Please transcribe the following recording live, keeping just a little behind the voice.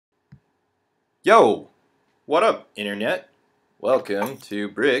Yo, what up, internet? Welcome to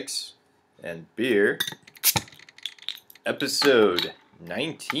Bricks and Beer, episode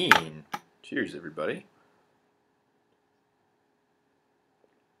 19. Cheers, everybody.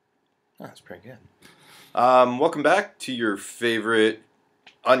 Oh, that's pretty good. Welcome back to your favorite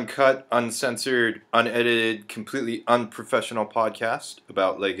uncut, uncensored, unedited, completely unprofessional podcast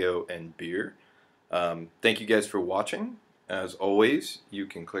about Lego and beer. Thank you guys for watching. As always, you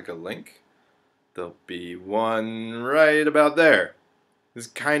can click a link. There'll be one right about there. This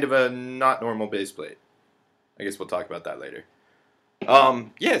is kind of a not normal base plate. I guess we'll talk about that later.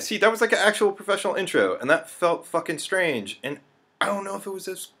 Yeah, see, that was like an actual professional intro, and that felt fucking strange, and I don't know if it was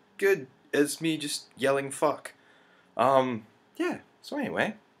as good as me just yelling fuck. Yeah, so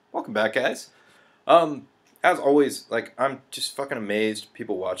anyway, welcome back, guys. As always, like, I'm just fucking amazed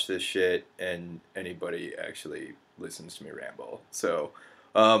people watch this shit, and anybody actually listens to me ramble, so...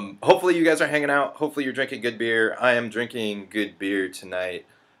 hopefully you guys are hanging out. Hopefully you're drinking good beer. I am drinking good beer tonight.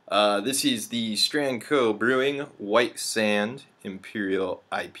 This is the Strand Co. Brewing White Sand Imperial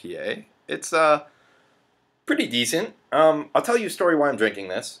IPA. It's pretty decent. I'll tell you a story why I'm drinking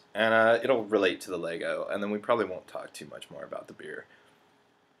this, and it'll relate to the Lego, and then we probably won't talk too much more about the beer.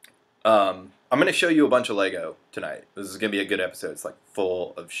 I'm going to show you a bunch of Lego tonight. This is going to be a good episode. It's like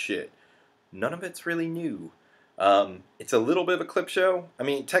full of shit. None of it's really new. It's a little bit of a clip show. I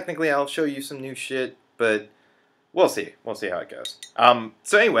mean, technically I'll show you some new shit, but we'll see. We'll see how it goes.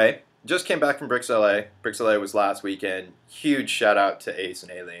 So anyway, just came back from BricksLA. BricksLA was last weekend. Huge shout out to Ace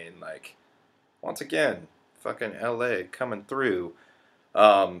and Aileen. Like, once again, fucking LA coming through.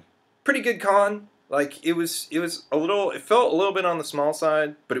 Pretty good con. Like, it felt a little bit on the small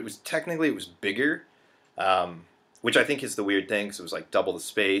side, but it was bigger. Which I think is the weird thing, because it was like double the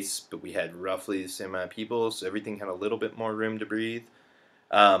space, but we had roughly the same amount of people, so everything had a little bit more room to breathe.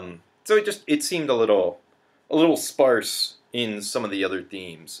 So it seemed a little sparse in some of the other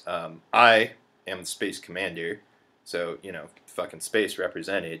themes. I am the Space Commander, so, fucking space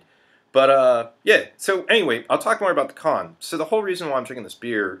represented. But, yeah, so anyway, I'll talk more about the con. So the whole reason why I'm drinking this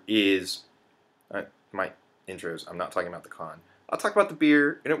beer is, my intros, I'm not talking about the con. I'll talk about the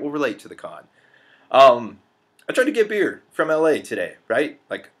beer, and it will relate to the con. I tried to get beer from LA today, right?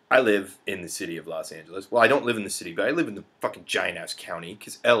 Like, I live in the city of Los Angeles. Well, I don't live in the city, but I live in the fucking giant-ass county,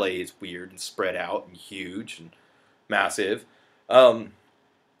 because LA is weird and spread out and huge and massive. So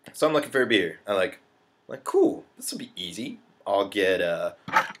I'm looking for a beer. I'm like, cool, this will be easy. I'll get,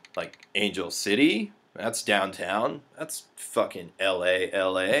 Angel City. That's downtown. That's fucking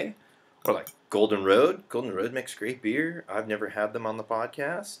LA. Or, Golden Road. Golden Road makes great beer. I've never had them on the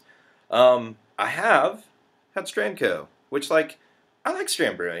podcast. I have had Strand Co., which, I like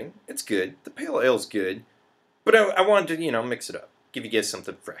Strand Brewing. It's good. The pale ale's good. But I wanted to, mix it up. Give you guys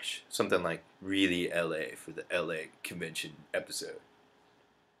something fresh. Something, really LA for the LA convention episode.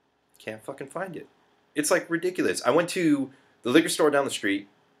 Can't fucking find it. It's, ridiculous. I went to the liquor store down the street.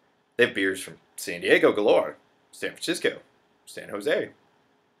 They have beers from San Diego galore. San Francisco. San Jose.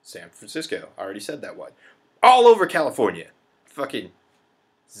 San Francisco. I already said that one. All over California. Fucking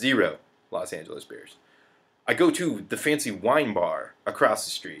zero Los Angeles beers. I go to the fancy wine bar across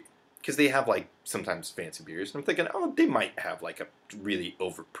the street because they have sometimes fancy beers. And I'm thinking, oh, they might have a really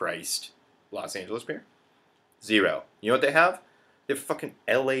overpriced Los Angeles beer. Zero. You know what they have? They have fucking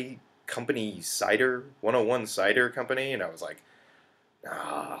LA company cider, 101 cider company. And I was like,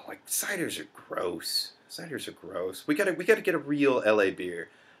 ciders are gross. Ciders are gross. We gotta get a real LA beer.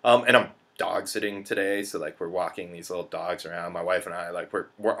 And I'm dog sitting today, so we're walking these little dogs around. My wife and I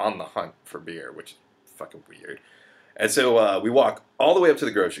we're on the hunt for beer, which is fucking weird. And so we walk all the way up to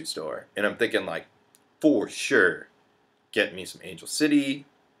the grocery store, and I'm thinking for sure, get me some Angel City,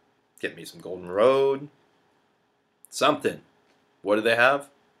 get me some Golden Road, something. What do they have?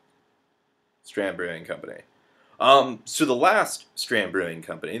 Strand Brewing Company. So the last Strand Brewing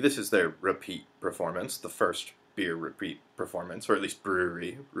Company, this is their repeat performance, the first beer repeat performance, or at least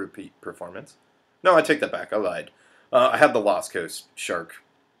brewery repeat performance. No, I take that back. I lied. I had the Lost Coast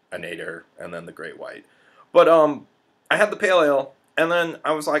Sharkinator and then the Great White. But I had the Pale Ale, and then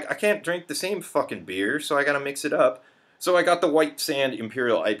I was like, I can't drink the same fucking beer, so I gotta mix it up. So I got the White Sand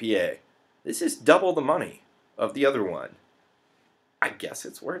Imperial IPA. This is double the money of the other one. I guess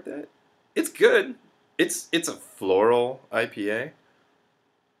it's worth it. It's good. It's a floral IPA.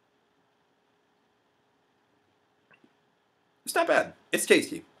 It's not bad. It's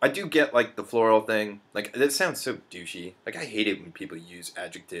tasty. I do get, the floral thing. That sounds so douchey. I hate it when people use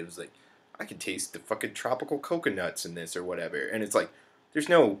adjectives I can taste the fucking tropical coconuts in this or whatever. And it's there's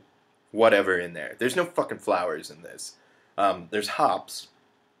no whatever in there. There's no fucking flowers in this. There's hops.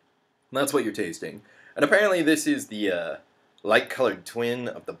 That's what you're tasting. And apparently this is the light-colored twin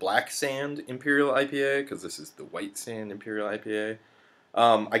of the Black Sand Imperial IPA, because this is the White Sand Imperial IPA.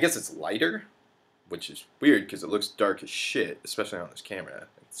 I guess it's lighter, which is weird because it looks dark as shit, especially on this camera.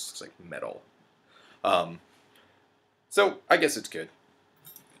 It looks like metal. So I guess it's good.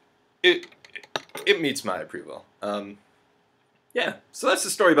 It meets my approval. Yeah, so that's the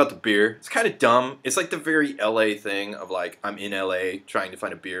story about the beer. It's kind of dumb. It's like the very LA thing of like, I'm in LA trying to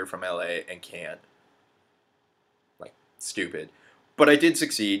find a beer from LA and can't. Like, stupid. But I did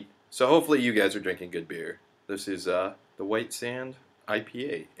succeed, so hopefully you guys are drinking good beer. This is the White Sand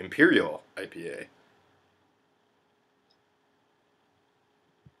IPA, Imperial IPA.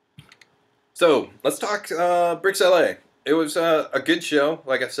 So, let's talk BricksLA. It was a good show.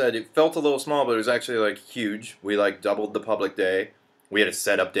 Like I said, it felt a little small, but it was actually like huge. We like doubled the public day. We had a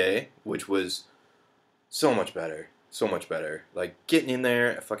setup day, which was so much better. So much better. Like getting in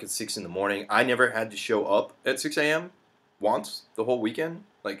there at fucking 6 in the morning. I never had to show up at 6 a.m. once the whole weekend.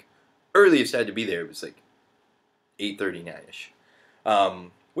 Like earliest I had to be there was like 8:39ish,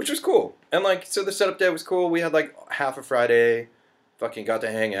 which was cool. And like so the setup day was cool. We had like half a Friday. Fucking got to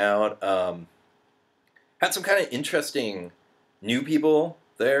hang out. Had some kind of interesting new people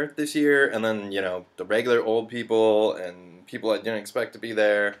there this year, and then, you know, the regular old people and people I didn't expect to be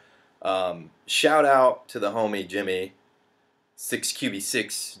there. Shout out to the homie Jimmy,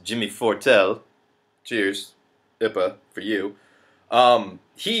 6QB6, Jimmy Fortel. Cheers, IPA, for you.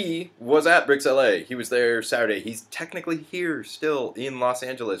 He was at BricksLA. He was there Saturday. He's technically here still in Los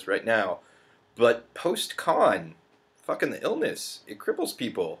Angeles right now. But post-con, fucking the illness, it cripples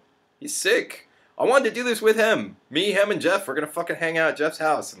people. He's sick. I wanted to do this with him. Me, him, and Jeff, we're going to fucking hang out at Jeff's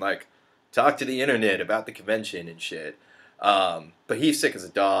house and, like, talk to the internet about the convention and shit. But he's sick as a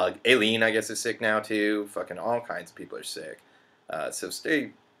dog. Aileen, I guess, is sick now, too. Fucking all kinds of people are sick. So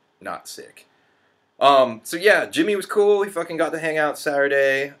stay not sick. So yeah, Jimmy was cool. He fucking got to hang out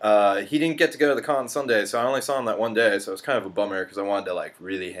Saturday. He didn't get to go to the con Sunday, so I only saw him that one day, so it was kind of a bummer because I wanted to, like,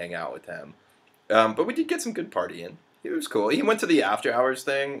 really hang out with him. But we did get some good partying. It was cool. He went to the after hours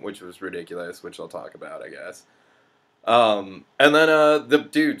thing, which was ridiculous, which I'll talk about, I guess. And then the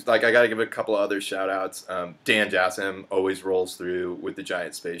dude, like, I gotta give a couple of other shout outs. Dan Jassim always rolls through with the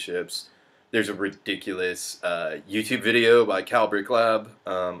giant spaceships. There's a ridiculous YouTube video by BricksLA.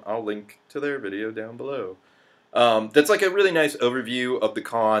 I'll link to their video down below. That's like a really nice overview of the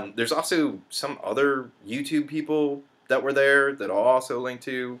con. There's also some other YouTube people that were there that I'll also link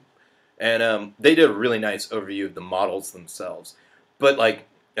to. And they did a really nice overview of the models themselves. But like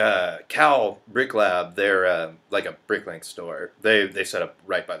BricksLA, they're like a Bricklink store. They set up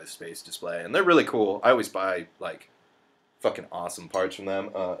right by the space display, and they're really cool. I always buy like fucking awesome parts from them.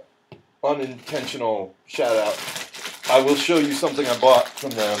 Unintentional shout out. I will show you something I bought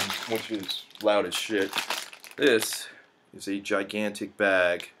from them, which is loud as shit. This is a gigantic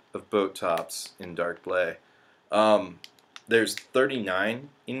bag of boat tops in dark play. There's 39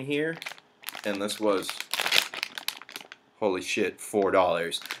 in here, and this was, holy shit,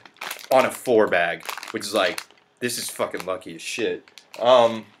 $4 on a 4 bag, which is like, this is fucking lucky as shit.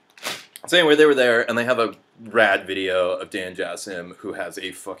 So anyway, they were there, and they have a rad video of Dan Jassim, who has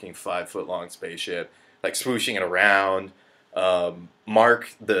a fucking 5-foot-long spaceship, like swooshing it around.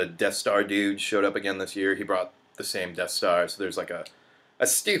 Mark, the Death Star dude, showed up again this year. He brought the same Death Star, so there's like a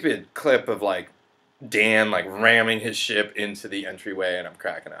stupid clip of like Dan like ramming his ship into the entryway, and I'm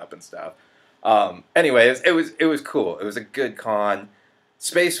cracking up and stuff. Anyways, it was cool. It was a good con.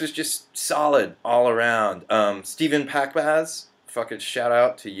 Space was just solid all around. Steven Pakbaz, fucking shout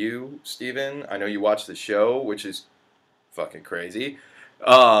out to you, Steven. I know you watch the show, which is fucking crazy.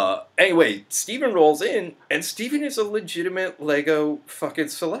 Anyway, Steven rolls in, and Steven is a legitimate Lego fucking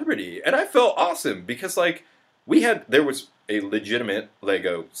celebrity. And I felt awesome, because, like, there was a legitimate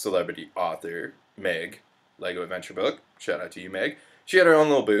Lego celebrity author, Meg, Lego Adventure Book. Shout out to you, Meg. She had her own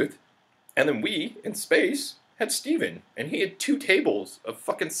little booth. And then we, in space, had Steven. And he had 2 tables of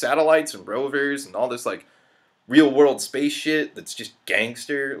fucking satellites and rovers and all this, like, real-world space shit that's just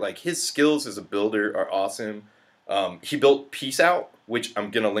gangster. Like, his skills as a builder are awesome. He built Peace Out, which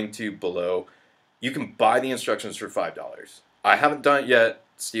I'm going to link to below. You can buy the instructions for $5. I haven't done it yet,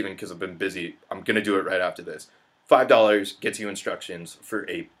 Steven, because I've been busy. I'm going to do it right after this. $5 gets you instructions for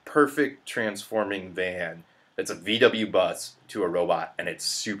a perfect transforming van that's a VW bus to a robot, and it's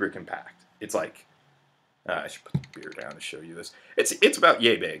super compact. It's like, I should put the beer down to show you this. It's about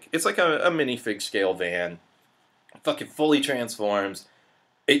yay big. It's like a minifig scale van. Fucking fully transforms.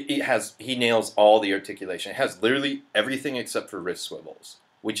 He nails all the articulation. It has literally everything except for wrist swivels,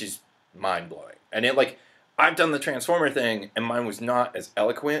 which is mind-blowing. And it, like, I've done the Transformer thing, and mine was not as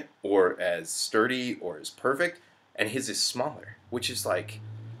eloquent or as sturdy or as perfect, and his is smaller, which is like,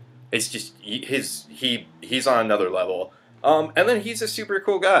 it's just he's on another level. And then he's a super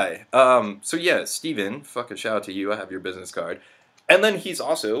cool guy. So yeah, Steven, fucking shout out to you. I have your business card. And then he's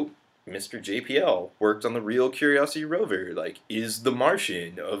also Mr. JPL, worked on the Real Curiosity rover, like is the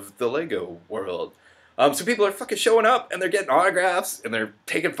Martian of the Lego world. So people are fucking showing up and they're getting autographs and they're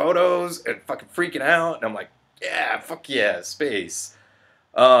taking photos and fucking freaking out. And I'm like, yeah, fuck yeah, space.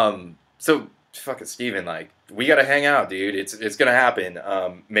 So fucking Steven, like, we gotta hang out, dude. It's gonna happen.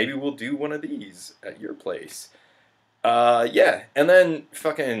 Maybe we'll do one of these at your place. Yeah. And then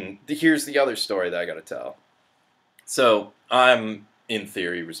fucking here's the other story that I gotta tell. So I'm in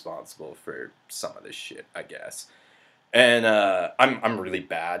theory responsible for some of this shit, I guess. And I'm really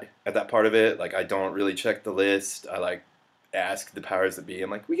bad at that part of it. Like I don't really check the list. I like ask the powers that be. I'm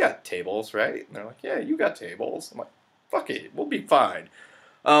like, we got tables, right? And they're like, yeah, you got tables. I'm like, fuck it, we'll be fine.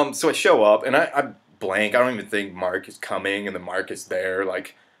 So I show up and I'm blank. I don't even think Mark is coming, and then Mark is there,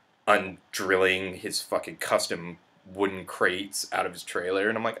 like undrilling his fucking custom wooden crates out of his trailer,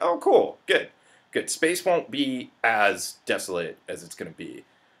 and I'm like, oh, cool, good, good. Space won't be as desolate as it's gonna be.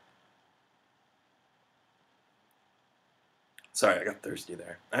 Sorry, I got thirsty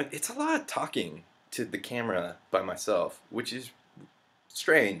there. It's a lot of talking to the camera by myself, which is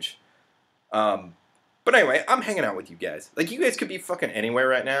strange. Um, but anyway, I'm hanging out with you guys. Like, you guys could be fucking anywhere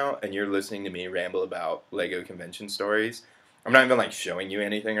right now, and you're listening to me ramble about Lego convention stories. I'm not even, like, showing you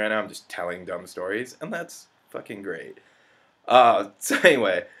anything right now. I'm just telling dumb stories, and that's fucking great. So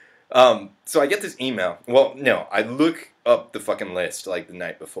anyway, so I get this email. Well, no, I look up the fucking list, like, the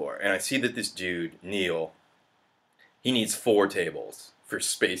night before, and I see that this dude, Neil, he needs 4 tables for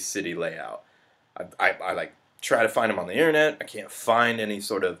Space City layout. I like, try to find him on the internet. I can't find any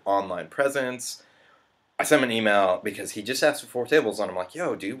sort of online presence. I sent him an email because he just asked for 4 tables, and I'm like,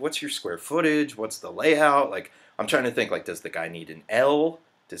 yo, dude, what's your square footage? What's the layout? Like, I'm trying to think, like, does the guy need an L?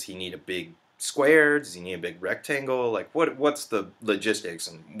 Does he need a big square? Does he need a big rectangle? Like, what's the logistics,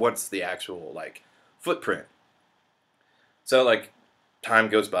 and what's the actual, like, footprint? So, like, time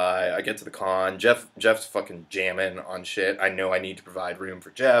goes by. I get to the con. Jeff's fucking jamming on shit. I know I need to provide room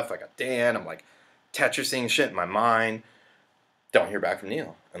for Jeff. I got Dan. I'm, like, Tetrising shit in my mind. Don't hear back from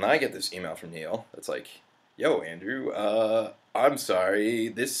Neil. And then I get this email from Neil that's like, yo, Andrew, I'm sorry,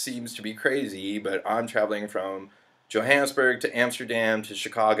 this seems to be crazy, but I'm traveling from Johannesburg to Amsterdam to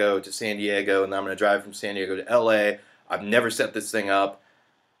Chicago to San Diego, and then I'm going to drive from San Diego to LA. I've never set this thing up.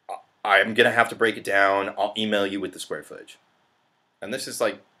 I'm going to have to break it down. I'll email you with the square footage. And this is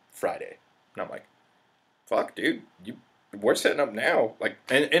like Friday. And I'm like, fuck, dude, we're setting up now. Like,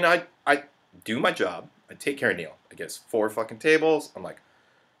 and I do my job. I take care of Neil. I guess 4 fucking tables. I'm like,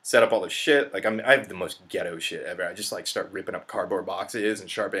 set up all this shit. Like, I have the most ghetto shit ever. I just like start ripping up cardboard boxes and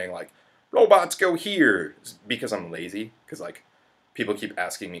sharpening like, robots go here, because I'm lazy. Because like, people keep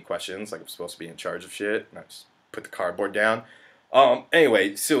asking me questions. Like, I'm supposed to be in charge of shit, and I just put the cardboard down.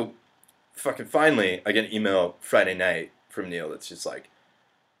 Anyway, so fucking finally, I get an email Friday night from Neil that's just like,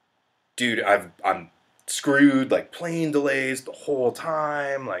 dude, I'm screwed, like plane delays the whole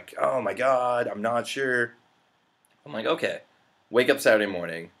time, like, oh my god, I'm not sure. I'm like, okay. Wake up Saturday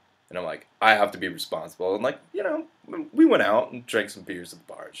morning, and I'm like, I have to be responsible. And like, you know, we went out and drank some beers at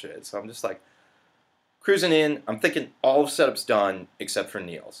the bar and shit. So I'm just like, cruising in. I'm thinking all of setup's done except for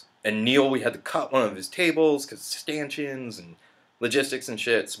Neil's. And Neil, we had to cut one of his tables because stanchions and logistics and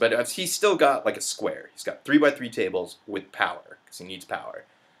shit. But he's still got like a square. He's got 3x3 tables with power because he needs power.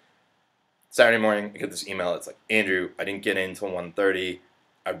 Saturday morning, I get this email. It's like, Andrew, I didn't get in until 1:30.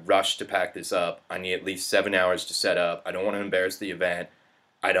 I rushed to pack this up. I need at least 7 hours to set up. I don't want to embarrass the event.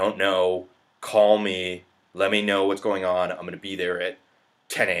 I don't know. Call me. Let me know what's going on. I'm going to be there at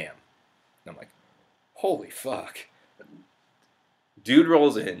 10 a.m. And I'm like, holy fuck. Dude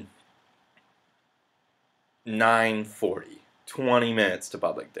rolls in 9:40. 20 minutes to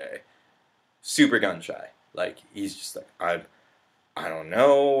public day. Super gun shy. Like, he's just like, I don't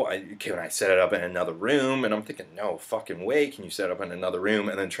know. Can I set it up in another room? And I'm thinking, no fucking way can you set it up in another room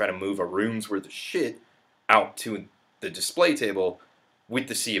and then try to move a room's worth of shit out to the display table with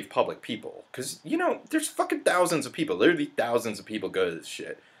the sea of public people. Because, you know, there's fucking thousands of people. Literally thousands of people go to this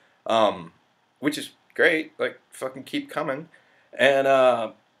shit. Which is great. Like, fucking keep coming. And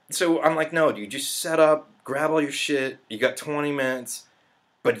so I'm like, no, dude, just set up, grab all your shit. You got 20 minutes.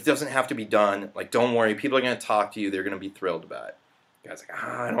 But it doesn't have to be done. Like, don't worry. People are going to talk to you. They're going to be thrilled about it. The guy's like,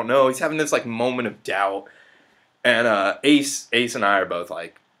 I don't know. He's having this, like, moment of doubt. And Ace and I are both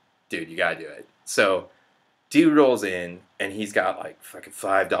like, dude, you got to do it. So, dude rolls in, and he's got, like, fucking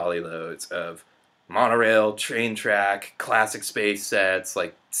 5 dolly loads of monorail, train track, classic space sets,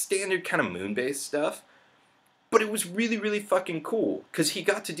 like standard kind of moon-based stuff. But it was really, really fucking cool because he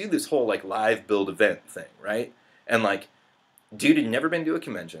got to do this whole like live build event thing, right? And like, dude had never been to a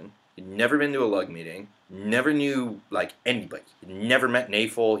convention, he'd never been to a lug meeting, never knew like anybody, he'd never met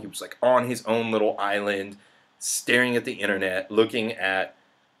Nafel. He was like on his own little island, staring at the internet, looking at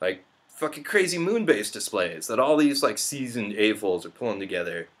like fucking crazy moon-based displays that all these like seasoned AFOLs are pulling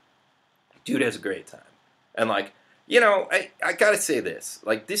together. Dude has a great time. And like, I gotta say this.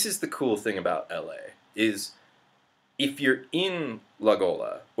 Like, this is the cool thing about LA, is if you're in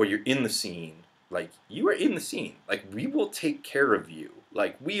Lagola, or you're in the scene, like, you are in the scene. Like, we will take care of you.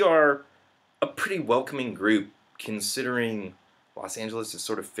 Like, we are a pretty welcoming group, considering Los Angeles is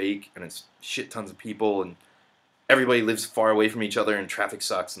sort of fake, and it's shit tons of people, and everybody lives far away from each other, and traffic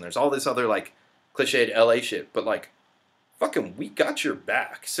sucks, and there's all this other, like, cliched LA shit. But, like, fucking, we got your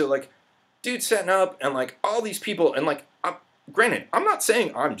back. So, like, dude setting up, and like all these people, and like, granted, I'm not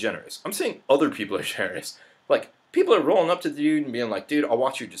saying I'm generous. I'm saying other people are generous. Like, people are rolling up to the dude and being like, dude, I'll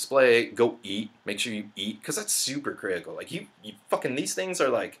watch your display. Go eat. Make sure you eat, because that's super critical. Like, you fucking, these things are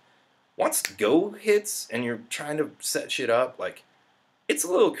like, once go hits and you're trying to set shit up, like, it's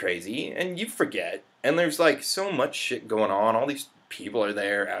a little crazy, and you forget. And there's like so much shit going on. All these people are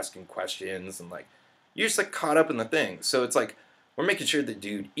there asking questions, and like, you're just like caught up in the thing. So it's like, we're making sure the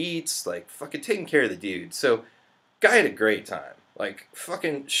dude eats, like, fucking taking care of the dude. So, guy had a great time. Like,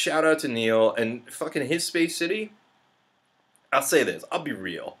 fucking shout out to Neil, and fucking his Space City. I'll say this, I'll be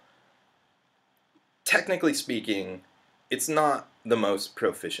real. Technically speaking, it's not the most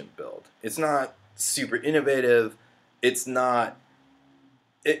proficient build. It's not super innovative. It's not...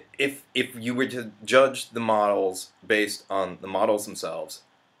 If you were to judge the models based on the models themselves,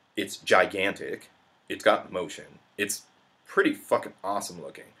 it's gigantic. It's got motion. It's pretty fucking awesome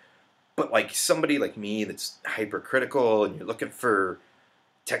looking. But like, somebody like me that's hypercritical, and you're looking for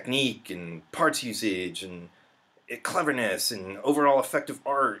technique and parts usage and cleverness and overall effective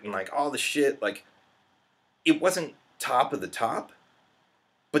art and like all the shit, like, it wasn't top of the top,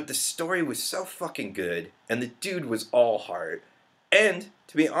 but the story was so fucking good, and the dude was all heart. And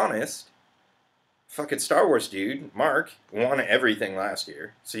to be honest, fucking Star Wars dude, Mark, won everything last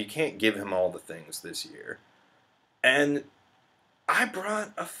year, so you can't give him all the things this year. And I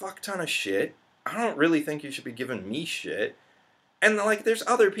brought a fuck ton of shit. I don't really think you should be giving me shit. And, like, there's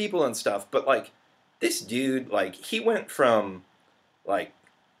other people and stuff, but, like, this dude, like, he went from, like,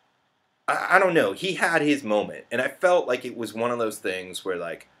 I don't know, he had his moment. And I felt like it was one of those things where,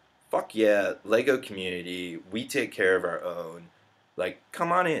 like, fuck yeah, Lego community, we take care of our own. Like,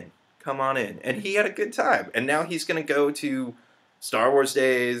 come on in. Come on in. And he had a good time. And now he's gonna go to Star Wars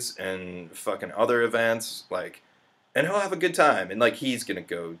Days and fucking other events, like... And he'll have a good time. And, like, he's going to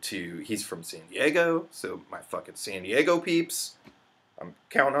go to... He's from San Diego. So, my fucking San Diego peeps, I'm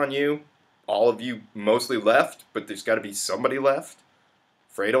counting on you. All of you mostly left, but there's got to be somebody left.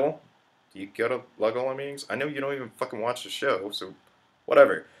 Fradel, do you go to Lagola meetings? I know you don't even fucking watch the show, so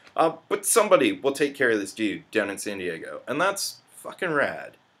whatever. But somebody will take care of this dude down in San Diego. And that's fucking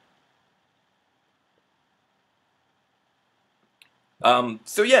rad.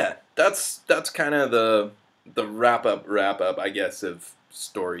 So, yeah, that's kind of the wrap up, I guess, of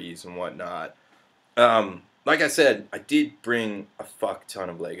stories and whatnot. Like I said, I did bring a fuck ton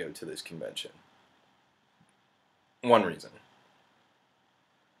of Lego to this convention. One reason.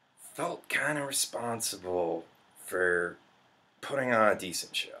 Felt kind of responsible for putting on a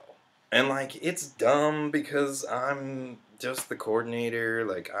decent show. And, like, it's dumb because I'm just the coordinator.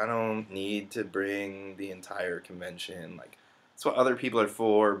 Like, I don't need to bring the entire convention. Like, that's what other people are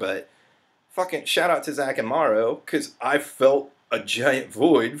for, but... Fucking shout out to Zach and Morrow, because I felt a giant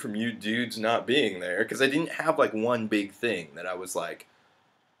void from you dudes not being there, because I didn't have, like, one big thing that I was like,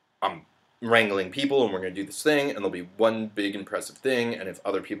 I'm wrangling people, and we're going to do this thing, and there'll be one big impressive thing, and if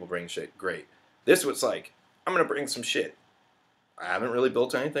other people bring shit, great. This was like, I'm going to bring some shit. I haven't really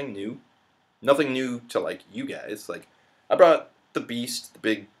built anything new. Nothing new to, like, you guys. Like, I brought the Beast, the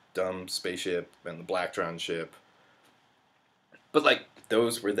big, dumb spaceship, and the Blacktron ship. But, like,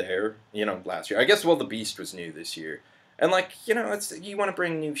 those were there, last year. I guess, well, the Beast was new this year. And, like, it's you want to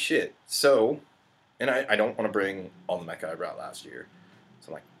bring new shit. So, and I don't want to bring all the mecha I brought last year. So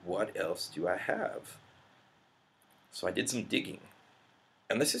I'm like, what else do I have? So I did some digging.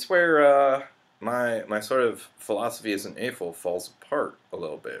 And this is where my sort of philosophy as an AFOL falls apart a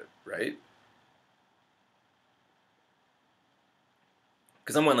little bit, right?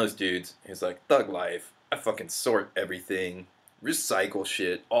 Because I'm one of those dudes who's like, thug life, I fucking sort everything, recycle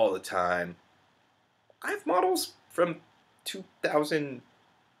shit all the time. I have models from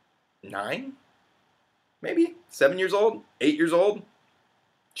 2009 maybe 7 years old, 8 years old,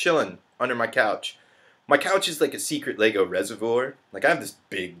 chilling under my couch. My couch is like a secret Lego reservoir. Like, I have this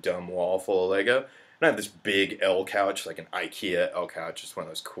big dumb wall full of Lego, and I have this big L couch, like an IKEA L couch, just one of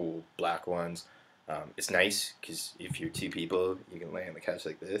those cool black ones. It's nice because if you're two people, you can lay on the couch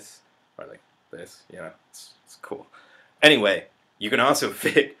like this or like this. You know, it's cool. Anyway, you can also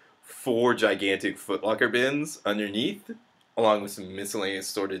fit 4 gigantic Foot Locker bins underneath, along with some miscellaneous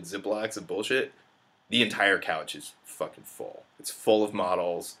sorted Ziplocs of bullshit. The entire couch is fucking full. It's full of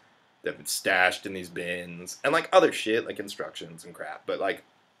models that have been stashed in these bins and like other shit, like instructions and crap. But like,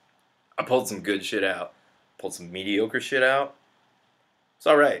 I pulled some good shit out, pulled some mediocre shit out. It's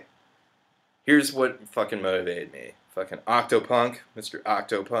all right. Here's what fucking motivated me. Fucking Octopunk, Mr.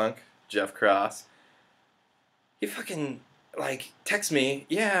 Octopunk, Jeff Cross. He fucking like text me,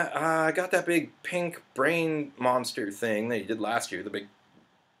 yeah, I got that big pink brain monster thing that he did last year, the big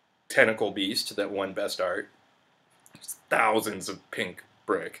tentacle beast that won Best Art. There's thousands of pink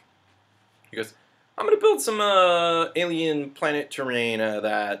brick. He goes, I'm going to build some alien planet terrain out of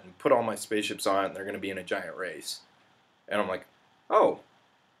that and put all my spaceships on it, and they're going to be in a giant race. And I'm like, oh,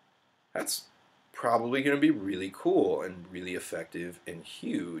 that's probably going to be really cool and really effective and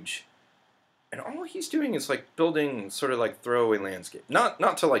huge. And all he's doing is like building sort of like throwaway landscape.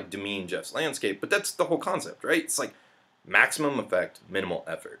 Not to like demean Jeff's landscape, but that's the whole concept, right? It's like maximum effect, minimal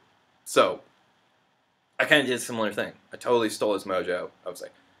effort. So I kind of did a similar thing. I totally stole his mojo. I was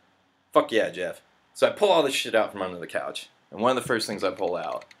like, fuck yeah, Jeff. So I pull all this shit out from under the couch. And one of the first things I pull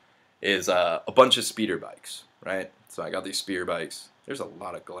out is a bunch of speeder bikes, right? So I got these speeder bikes. There's a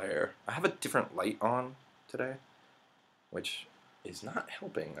lot of glare. I have a different light on today, which is not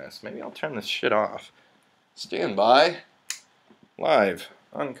helping this. Maybe I'll turn this shit off. Stand by. Live.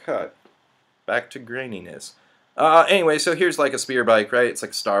 Uncut. Back to graininess. Anyway, so here's like a speeder bike, right? It's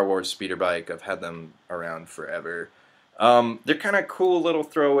like a Star Wars speeder bike. I've had them around forever. They're kind of cool little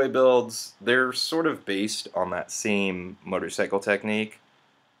throwaway builds. They're sort of based on that same motorcycle technique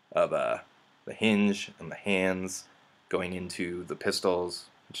of the hinge and the hands going into the pistols,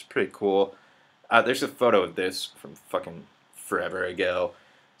 which is pretty cool. There's a photo of this from fucking forever ago.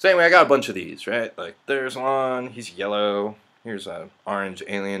 So anyway, I got a bunch of these, right? Like, there's one, he's yellow. Here's an orange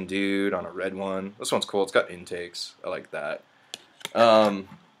alien dude on a red one. This one's cool. It's got intakes. I like that.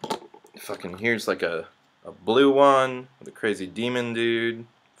 Fucking here's like a blue one with a crazy demon dude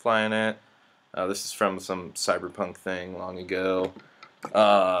flying it. This is from some cyberpunk thing long ago.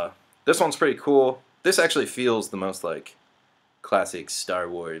 This one's pretty cool. This actually feels the most like classic Star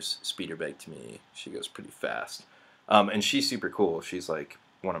Wars speeder bike to me. She goes pretty fast. And she's super cool. She's like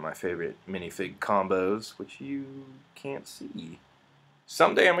one of my favorite minifig combos, which you can't see.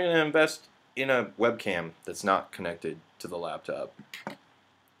 Someday I'm going to invest in a webcam that's not connected to the laptop.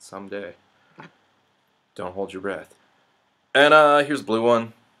 Someday. Don't hold your breath. And here's a blue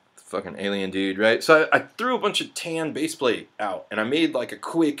one. Fucking alien dude, right? So I threw a bunch of tan base plate out, and I made like a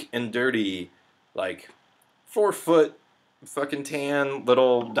quick and dirty, like 4-foot fucking tan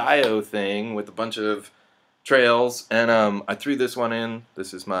little dio thing with a bunch of trails, and I threw this one in.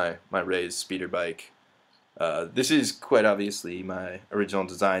 This is my raised speeder bike. This is quite obviously my original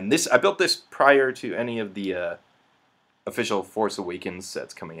design. I built this prior to any of the official Force Awakens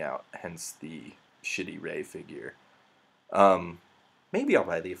sets coming out, hence the shitty Rey figure. Maybe I'll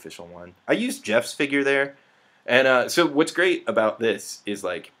buy the official one. I used Jeff's figure there, and so what's great about this is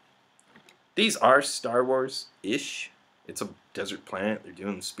like these are Star Wars-ish. It's a desert planet. They're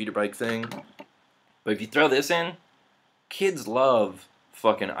doing the speeder bike thing. But if you throw this in, kids love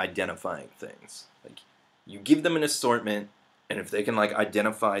fucking identifying things. Like, you give them an assortment, and if they can, like,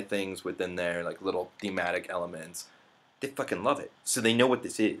 identify things within there, like, little thematic elements, they fucking love it. So they know what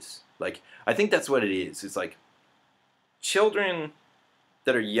this is. Like, I think that's what it is. It's like, children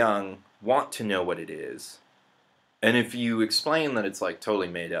that are young want to know what it is. And if you explain that it's, like, totally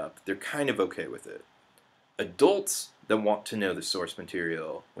made up, they're kind of okay with it. Adults that want to know the source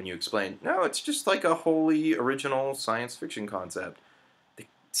material, when you explain, no, it's just like a wholly original science fiction concept,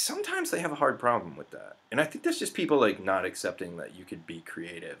 sometimes they have a hard problem with that. And I think that's just people like not accepting that you could be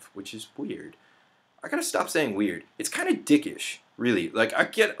creative, which is weird. I gotta stop saying weird. It's kind of dickish, really. Like, I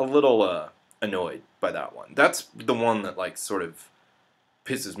get a little annoyed by that one. That's the one that like sort of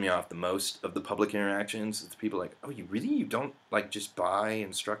pisses me off the most of the public interactions. It's people like, oh, you don't like just buy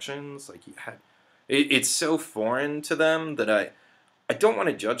instructions? Like, you had... It's so foreign to them that I don't want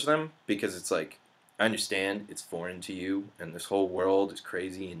to judge them, because it's like, I understand it's foreign to you, and this whole world is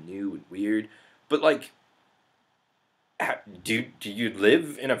crazy and new and weird, but like, do you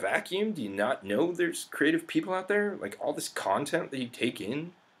live in a vacuum? Do you not know there's creative people out there? Like, all this content that you take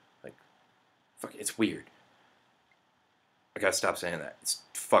in, like, fuck, it's weird. I gotta stop saying that. It's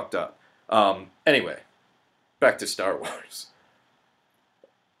fucked up. Anyway, back to Star Wars.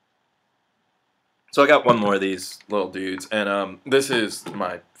 So I got one more of these little dudes, and this is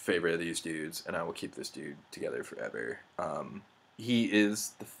my favorite of these dudes, and I will keep this dude together forever. He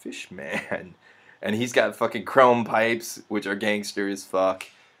is the Fish Man, and he's got fucking chrome pipes, which are gangster as fuck,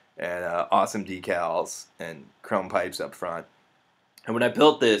 and awesome decals and chrome pipes up front. And when I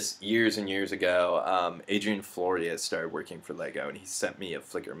built this years and years ago, Adrian Floria started working for Lego, and he sent me a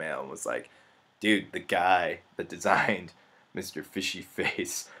Flickr mail and was like, dude, the guy that designed Mr. Fishy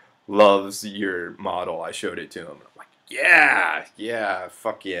Face loves your model. I showed it to him. And I'm like, yeah,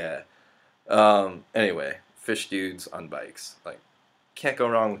 fuck yeah. Anyway, fish dudes on bikes. Like, can't go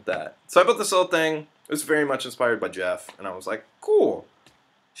wrong with that. So I built this little thing. It was very much inspired by Jeff, and I was like, cool.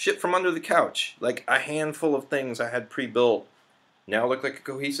 Shit from under the couch. Like, a handful of things I had pre-built now look like a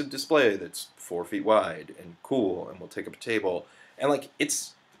cohesive display that's 4 feet wide and cool and will take up a table. And, like,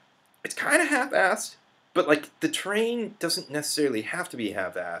 it's kind of half-assed, but, like, the terrain doesn't necessarily have to be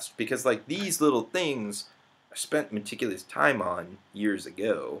half-assed because, like, these little things I spent meticulous time on years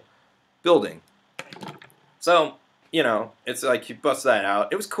ago building. So, you know, it's like you bust that out.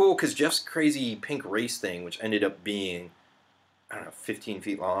 It was cool because Jeff's crazy pink race thing, which ended up being, I don't know, 15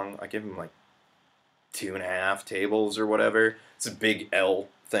 feet long. I gave him, like, 2.5 tables or whatever. It's a big L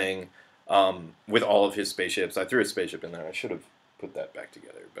thing with all of his spaceships. I threw a spaceship in there. I should have put that back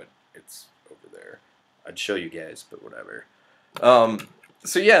together, but it's over there. I'd show you guys, but whatever.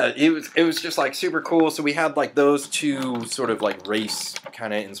 So yeah, it was just like super cool. So we had like those two sort of like race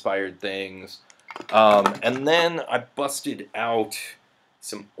kind of inspired things. And then I busted out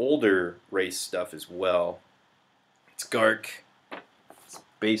some older race stuff as well. It's Gark. It's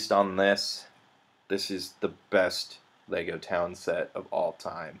based on this. This is the best Lego town set of all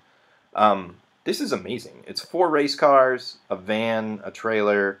time. This is amazing. It's 4 race cars, a van, a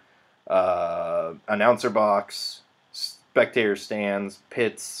trailer, announcer box, spectator stands,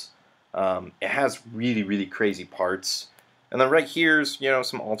 pits. It has really, really crazy parts. And then right here's, you know,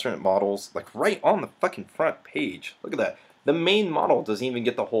 some alternate models, like right on the fucking front page. Look at that. The main model doesn't even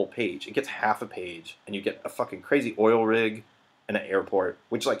get the whole page. It gets half a page, and you get a fucking crazy oil rig and an airport,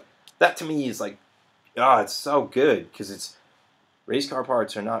 which, like, that to me is like, it's so good, because it's, race car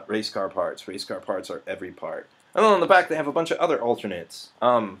parts are not race car parts. Race car parts are every part. And then on the back, they have a bunch of other alternates.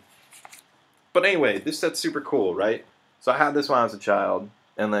 But anyway, this set's super cool, right? So I had this when I was a child,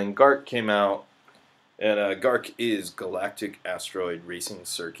 and then Gark came out, and Gark is Galactic Asteroid Racing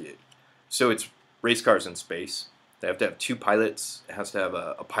Circuit. So it's race cars in space. They have to have 2 pilots. It has to have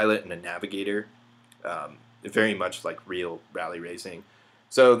a pilot and a navigator. Very much like real rally racing.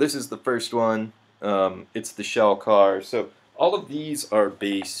 So this is the first one. It's the shell car. So all of these are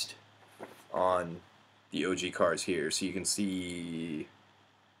based on the OG cars here. So you can see,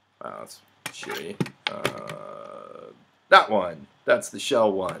 wow, that's shitty. That one, that's the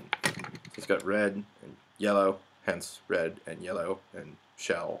shell one. It's got red and yellow, hence red and yellow and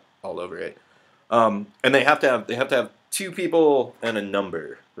shell all over it. And they have to have 2 people and a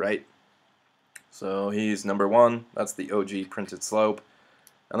number, right? So he's number 1. That's the OG printed slope.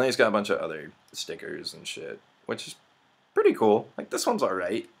 And then he's got a bunch of other stickers and shit, which is pretty cool. Like, this one's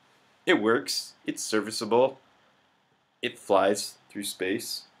alright. It works. It's serviceable. It flies through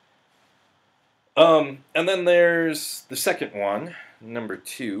space. And then there's the second one, number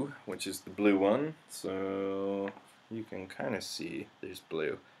 2, which is the blue one. So you can kind of see there's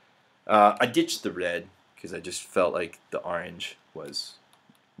blue. I ditched the red because I just felt like the orange was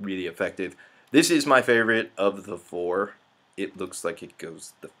really effective. This is my favorite of the 4. It looks like it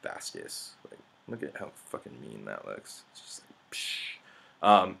goes the fastest. Like, look at how fucking mean that looks. It's just like,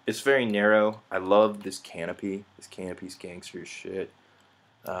 psh. It's very narrow. I love this canopy. This canopy's gangster shit.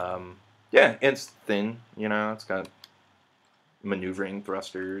 Yeah, it's thin, you know. It's got maneuvering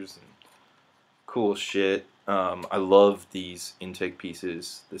thrusters and cool shit. I love these intake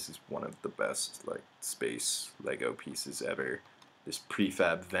pieces. This is one of the best, like, space Lego pieces ever. This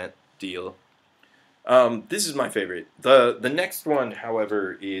prefab vent deal. This is my favorite. The next one,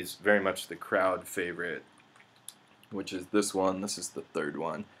 however, is very much the crowd favorite, which is this one. This is the third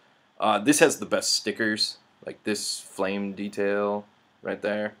one. This has the best stickers, like this flame detail right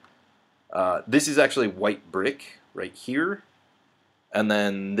there. This is actually white brick right here. And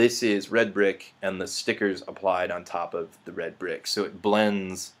then this is red brick, and the stickers applied on top of the red brick. So it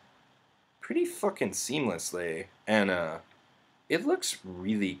blends pretty fucking seamlessly, and it looks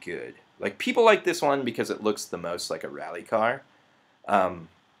really good. Like, people like this one because it looks the most like a rally car.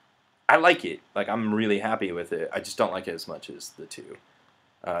 I like it. Like, I'm really happy with it. I just don't like it as much as the 2.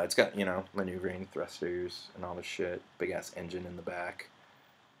 It's got, maneuvering thrusters and all this shit. Big ass engine in the back.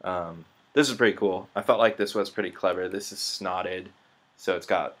 This is pretty cool. I felt like this was pretty clever. This is snotted, so it's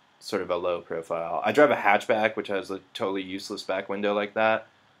got sort of a low profile. I drive a hatchback, which has a totally useless back window like that.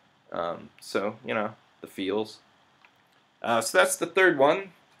 So, the feels. So that's the third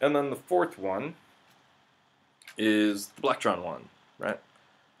one. And then the fourth one is the Blacktron one, right?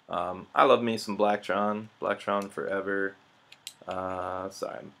 I love me some Blacktron. Blacktron forever.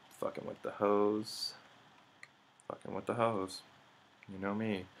 Sorry, I'm fucking with the hose. Fucking with the hose. You know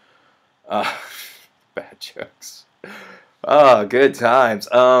me. Bad jokes. Oh, good times.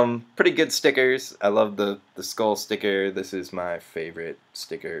 Pretty good stickers. I love the skull sticker. This is my favorite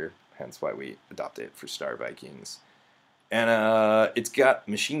sticker, hence why we adopted it for Star Vikings. And it's got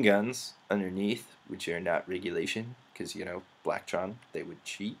machine guns underneath, which are not regulation, because, Blacktron, they would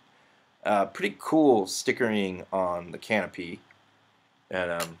cheat. Pretty cool stickering on the canopy.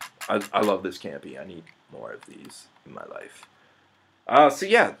 And I love this canopy. I need more of these in my life. So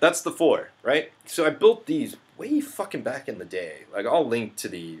yeah, that's the 4, right? So I built these way fucking back in the day. Like, I'll link to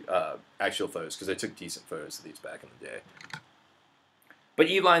the actual photos, because I took decent photos of these back in the day. But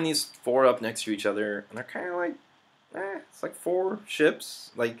you line these 4 up next to each other, and they're kind of like, it's like 4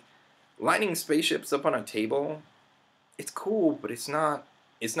 ships. Like, lining spaceships up on a table, it's cool, but it's not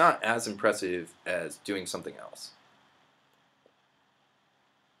as impressive as doing something else.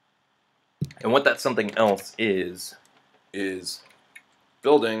 And what that something else is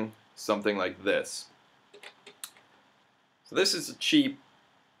building something like this. So this is a cheap,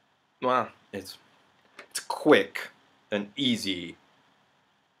 well, it's quick and easy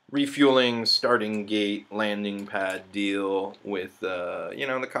refueling, starting gate, landing pad deal with,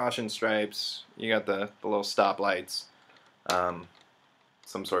 the caution stripes. You got the little stoplights,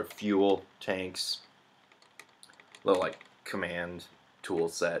 some sort of fuel tanks, little, like, command tool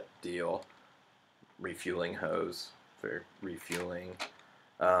set deal, refueling hose for refueling,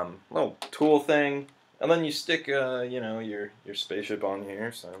 little tool thing, and then you stick, your spaceship on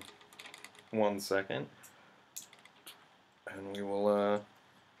here, so 1 second, and we will,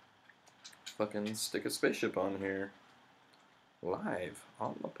 fucking stick a spaceship on here live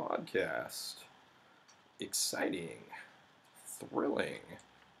on the podcast. Exciting, thrilling,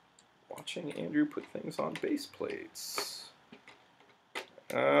 watching Andrew put things on base plates.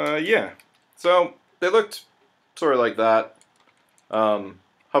 Yeah, so they looked sort of like that,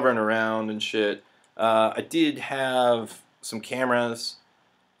 hovering around and shit. I did have some cameras.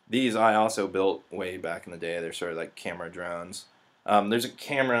 These I also built way back in the day. They're sort of like camera drones. There's a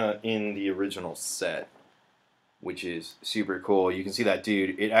camera in the original set, which is super cool. You can see that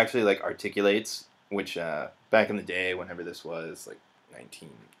dude. It actually like articulates, which back in the day, whenever this was, like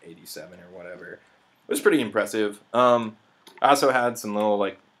 1987 or whatever, it was pretty impressive. I also had some little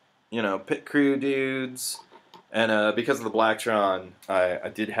like, pit crew dudes, and because of the Blacktron, I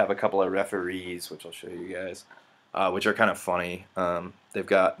did have a couple of referees, which I'll show you guys, which are kind of funny. They've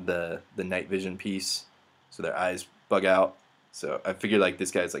got the night vision piece, so their eyes bug out. So I figured like this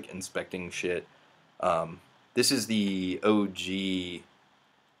guy's like inspecting shit. This is the OG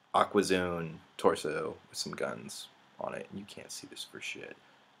Aquazone torso with some guns on it. You can't see this for shit.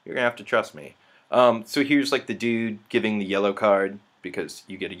 You're gonna have to trust me. So here's like the dude giving the yellow card, because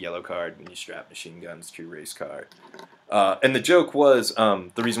you get a yellow card when you strap machine guns to your race car. And the joke was,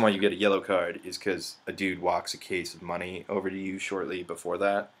 the reason why you get a yellow card is because a dude walks a case of money over to you shortly before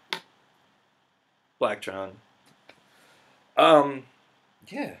that. Blacktron.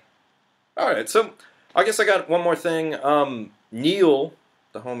 Yeah. Alright, so I guess I got one more thing. Neil,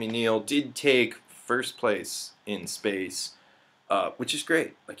 the homie Neil, did take first place in space, which is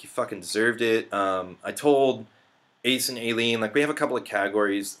great. Like, he fucking deserved it. I told Ace and Aileen, like, we have a couple of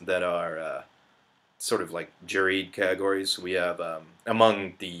categories that are sort of like juried categories. We have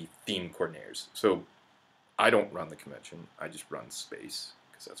among the theme coordinators. So I don't run the convention. I just run space,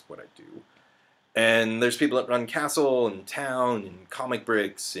 because that's what I do. And there's people that run Castle and Town and Comic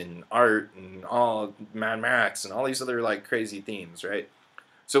Bricks and Art and all Mad Max and all these other like crazy themes, right?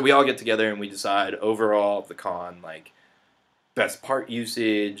 So we all get together and we decide overall of the con, like, best part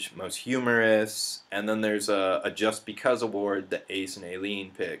usage, most humorous, and then there's a Just Because award that Ace and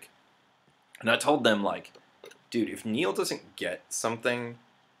Aileen pick. And I told them, like, dude, if Neil doesn't get something,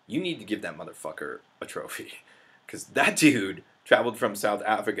 you need to give that motherfucker a trophy. Because that dude traveled from South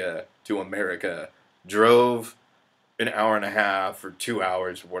Africa to America, drove an hour and a half or 2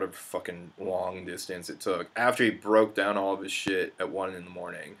 hours, or whatever fucking long distance it took, after he broke down all of his shit at 1 in the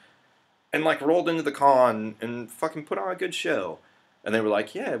morning, and like rolled into the con and fucking put on a good show. And they were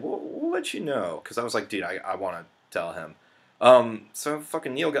like, yeah, we'll let you know. Because I was like, dude, I want to tell him. So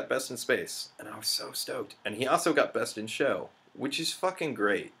fucking Neil got best in space, and I was so stoked. And he also got best in show, which is fucking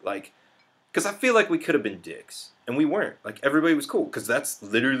great. Like, because I feel like we could have been dicks, and we weren't. Like, everybody was cool, because that's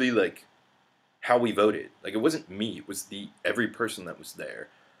literally, like, how we voted. Like, it wasn't me, it was every person that was there.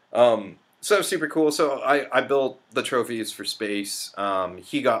 So super cool. So I built the trophies for space.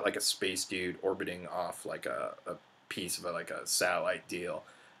 He got, like, a space dude orbiting off, like, a piece of, like, a satellite deal.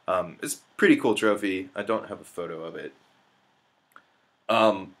 It's a pretty cool trophy. I don't have a photo of it.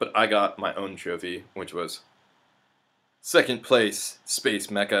 But I got my own trophy, which was second place Space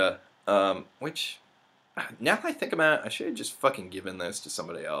Mecha, which, now that I think about it, I should have just fucking given this to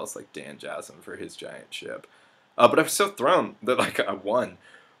somebody else, like Dan Jasmine, for his giant ship. But I was so thrown that, like, I won,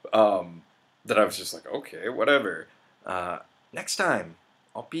 that I was just like, okay, whatever. Next time,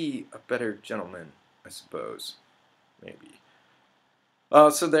 I'll be a better gentleman, I suppose. Maybe.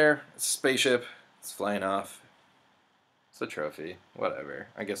 So there, it's a spaceship, it's flying off. It's a trophy, whatever.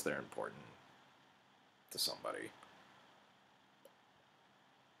 I guess they're important to somebody.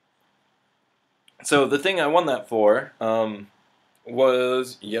 So the thing I won that for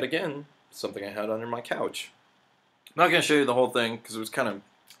was, yet again, something I had under my couch. I'm not going to show you the whole thing because it was kind of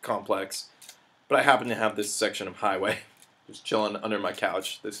complex, but I happen to have this section of highway just chilling under my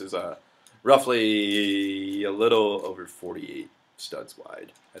couch. This is roughly a little over 48 studs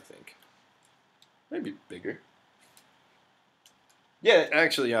wide, I think. Maybe bigger. Yeah,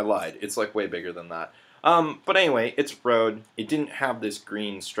 actually, I lied. It's like way bigger than that. But anyway, it's road. It didn't have this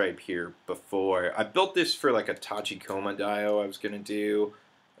green stripe here before. I built this for like a Tachikoma dio I was gonna do,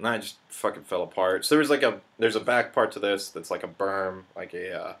 and then I just fucking fell apart. So there's a back part to this that's like a berm, like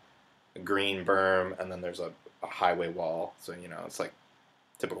a green berm, and then there's a highway wall. So it's like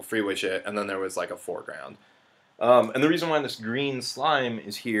typical freeway shit. And then there was like a foreground. And the reason why this green slime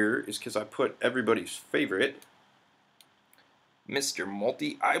is here is because I put everybody's favorite, Mr.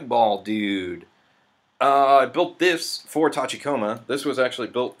 Multi-Eyeball Dude. I built this for Tachikoma. This was actually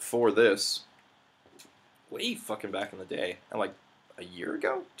built for this way fucking back in the day. And like a year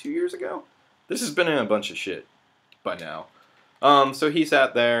ago? 2 years ago? This has been in a bunch of shit by now. So he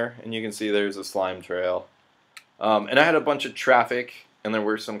sat there, and you can see there's a slime trail. And I had a bunch of traffic, and there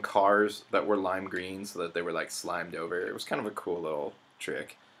were some cars that were lime green so that they were like slimed over. It was kind of a cool little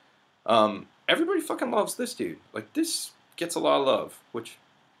trick. Everybody fucking loves this dude. Like, this gets a lot of love, which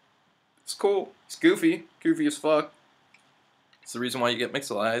it's cool. It's goofy. Goofy as fuck. It's the reason why you get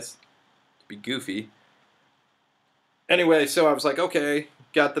BricksLAs. To be goofy. Anyway, so I was like, okay,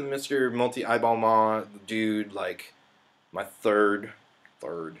 got the Mr. Multi-Eyeball dude, like, my third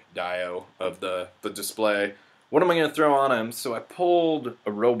dio of the display. What am I going to throw on him? So I pulled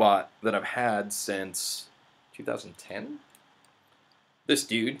a robot that I've had since 2010. This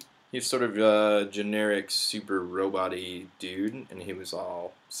dude. He's sort of a generic super robot-y dude, and he was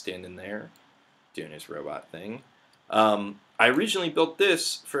all standing there doing his robot thing. I originally built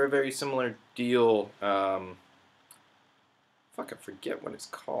this for a very similar deal. Fuck, I forget what it's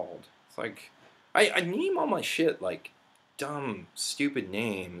called. It's like, I name all my shit like dumb, stupid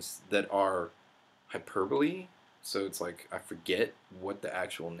names that are hyperbole. So it's like, I forget what the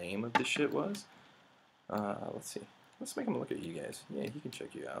actual name of this shit was. Let's see. Let's make him look at you guys. Yeah, he can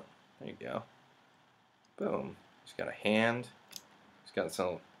check you out. There you go. Boom. He's got a hand. He's got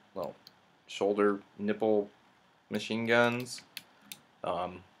some little shoulder nipple machine guns. I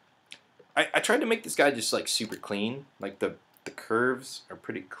tried to make this guy just like super clean. Like the curves are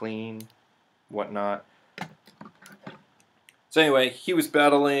pretty clean, whatnot. So anyway, he was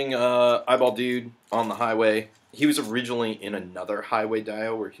battling Eyeball Dude on the highway. He was originally in another highway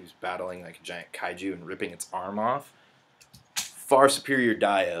dio where he was battling like a giant kaiju and ripping its arm off. Far superior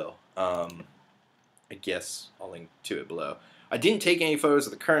dio. I guess I'll link to it below. I didn't take any photos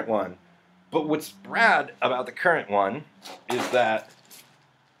of the current one, but what's rad about the current one is that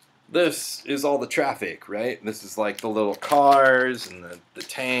this is all the traffic, right? This is like the little cars and the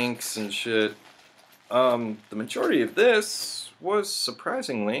tanks and shit. The majority of this was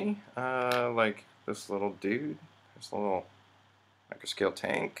surprisingly like this little dude. There's a little microscale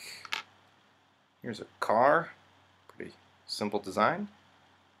tank. Here's a car. Pretty simple design.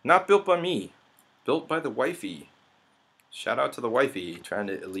 Not built by me. Built by the wifey. Shout out to the wifey, trying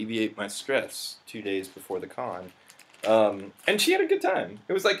to alleviate my stress 2 days before the con. And she had a good time.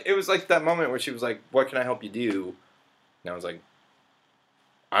 It was like that moment where she was like, "What can I help you do?" And I was like,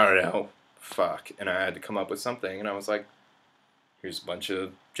 "I don't know. Fuck." And I had to come up with something. And I was like, "Here's a bunch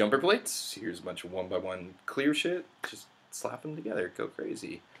of jumper plates. Here's a bunch of 1x1 clear shit. Just slap them together. Go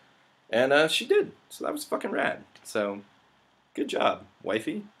crazy." And she did. So that was fucking rad. So, good job,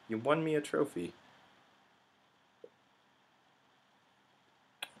 wifey. You won me a trophy.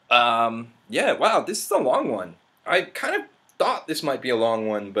 Yeah, wow, this is a long one. I kind of thought this might be a long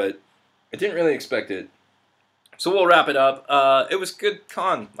one, but I didn't really expect it. So we'll wrap it up. It was good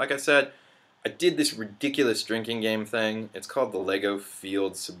con. Like I said, I did this ridiculous drinking game thing. It's called the Lego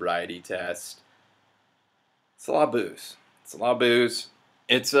Field Sobriety Test. It's a lot of booze.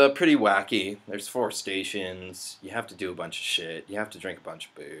 It's pretty wacky. There's 4 stations. You have to do a bunch of shit. You have to drink a bunch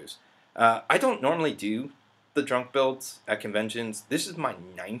of booze. I don't normally do the drunk builds at conventions. This is my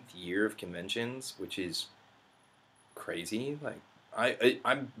 9th year of conventions, which is crazy. Like,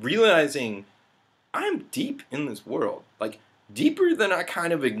 I'm realizing I'm deep in this world. Like, deeper than I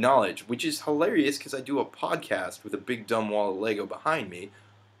kind of acknowledge, which is hilarious because I do a podcast with a big dumb wall of Lego behind me.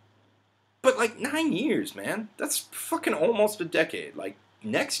 But, like, 9 years, man. That's fucking almost a decade. Like,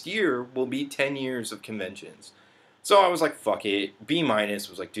 next year will be 10 years of conventions. So I was like, fuck it. B-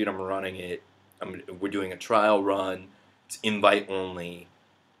 was like, dude, I'm running it. We're doing a trial run. It's invite only.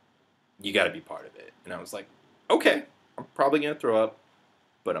 You got to be part of it. And I was like, okay, I'm probably going to throw up,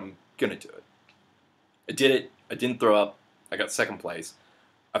 but I'm going to do it. I did it. I didn't throw up. I got 2nd place.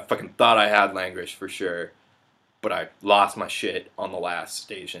 I fucking thought I had languish for sure, but I lost my shit on the last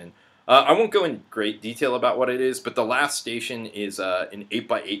station. I won't go in great detail about what it is, but the last station is an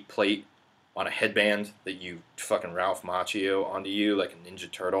 8x8 plate on a headband that you fucking Ralph Macchio onto you like a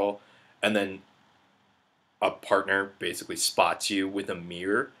Ninja Turtle, and then a partner basically spots you with a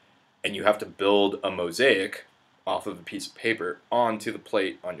mirror, and you have to build a mosaic off of a piece of paper onto the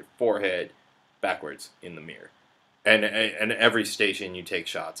plate on your forehead backwards in the mirror. And every station you take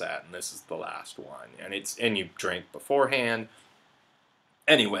shots at, and this is the last one. And you drink beforehand.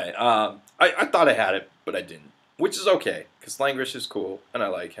 Anyway, I thought I had it, but I didn't. Which is okay, because Langrish is cool, and I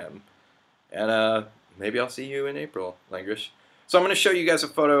like him. And maybe I'll see you in April, Langrish. So I'm going to show you guys a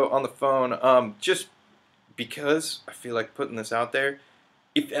photo on the phone, just because I feel like putting this out there.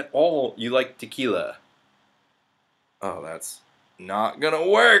 If at all you like tequila. Oh, that's not going to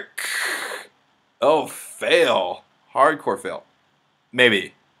work. Oh, fail. Hardcore fail.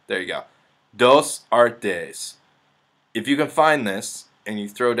 Maybe. There you go. Dos Artes. If you can find this and you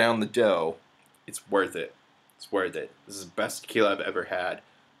throw down the dough, it's worth it. It's worth it. This is the best tequila I've ever had.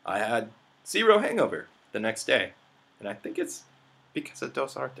 I had 0 hangover the next day. And I think it's because of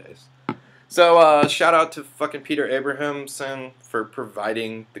Dos Artes. So, shout out to fucking Peter Abrahamson for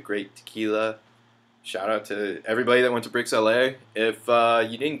providing the great tequila. Shout out to everybody that went to BricksLA. If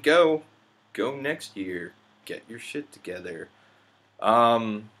you didn't go next year. Get your shit together.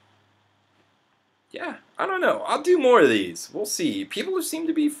 Yeah, I don't know. I'll do more of these. We'll see. People seem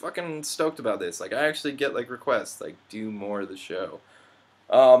to be fucking stoked about this. Like, I actually get, like, requests, like, do more of the show.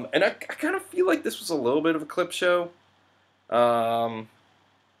 And I kind of feel like this was a little bit of a clip show.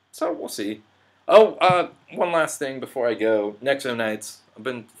 So we'll see. Oh, one last thing before I go. Nexo Nights. I've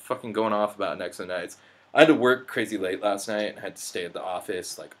been fucking going off about Nexo Nights. I had to work crazy late last night and had to stay at the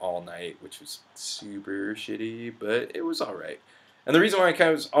office like all night, which was super shitty, but it was alright. And the reason why it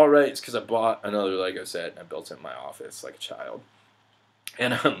kind of was alright is because I bought another Lego set and I built it in my office like a child.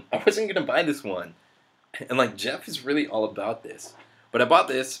 And I wasn't going to buy this one. And like Jeff is really all about this. But I bought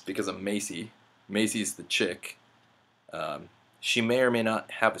this because of Macy. Macy's the chick. She may or may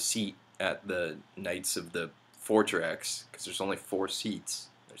not have a seat at the nights of the Fortrex because there's only 4 seats.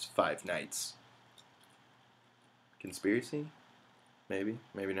 There's 5 nights. Conspiracy? Maybe,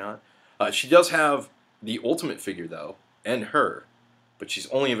 maybe not. She does have the Ultimate figure, though, and her, but she's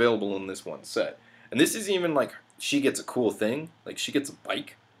only available in this one set. And this isn't even like she gets a cool thing. Like, she gets a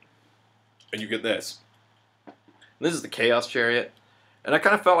bike, and you get this. And this is the Chaos Chariot, and I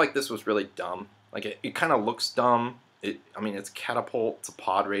kind of felt like this was really dumb. Like, it kind of looks dumb. I mean, it's catapult, it's a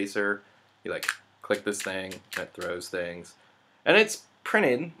pod racer. You, like, click this thing, and it throws things. And it's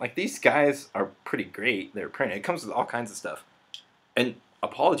printed. Like, these guys are pretty great. They're printed. It comes with all kinds of stuff. And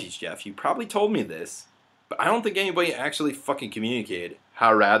apologies, Jeff. You probably told me this, but I don't think anybody actually fucking communicated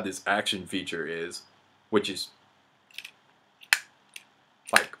how rad this action feature is, which is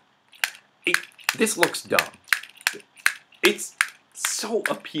like, this looks dumb. It's so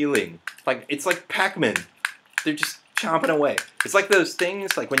appealing. Like, it's like Pac-Man. They're just chomping away. It's like those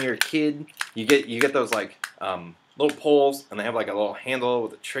things, like when you're a kid, you get those like little poles, and they have like a little handle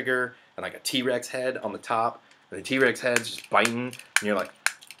with a trigger and like a T-Rex head on the top, and the T-Rex head's just biting, and you're like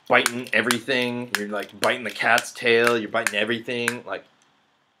biting everything. You're like biting the cat's tail. You're biting everything. Like,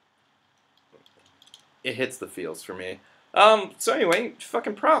 it hits the feels for me. So anyway,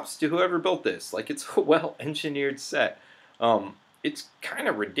 fucking props to whoever built this. Like, it's a well-engineered set. It's kind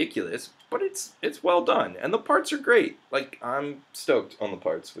of ridiculous, but it's well done, and the parts are great. Like, I'm stoked on the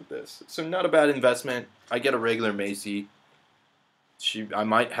parts with this. So not a bad investment. I get a regular Macy. I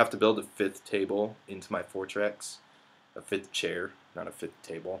might have to build a 5th table into my Fortrex. A 5th chair, not a 5th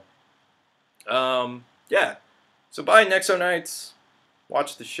table. Yeah. So buy Nexo Nights.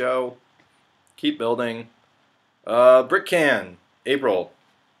 Watch the show. Keep building. BrickCan, April.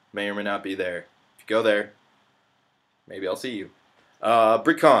 May or may not be there. If you go there, maybe I'll see you.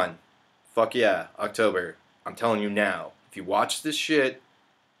 BrickCon. Fuck yeah, October. I'm telling you now. If you watch this shit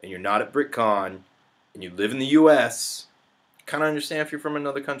and you're not at BrickCon and you live in the U.S., I kind of understand if you're from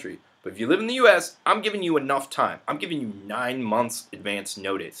another country. But if you live in the U.S., I'm giving you enough time. I'm giving you 9 months advance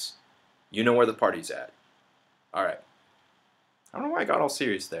notice. You know where the party's at. All right. I don't know why I got all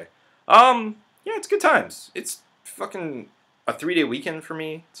serious there. Yeah, it's good times. It's fucking a 3-day weekend for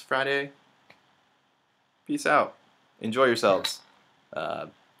me. It's Friday. Peace out. Enjoy yourselves.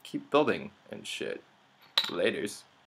 Keep building and shit. Laters.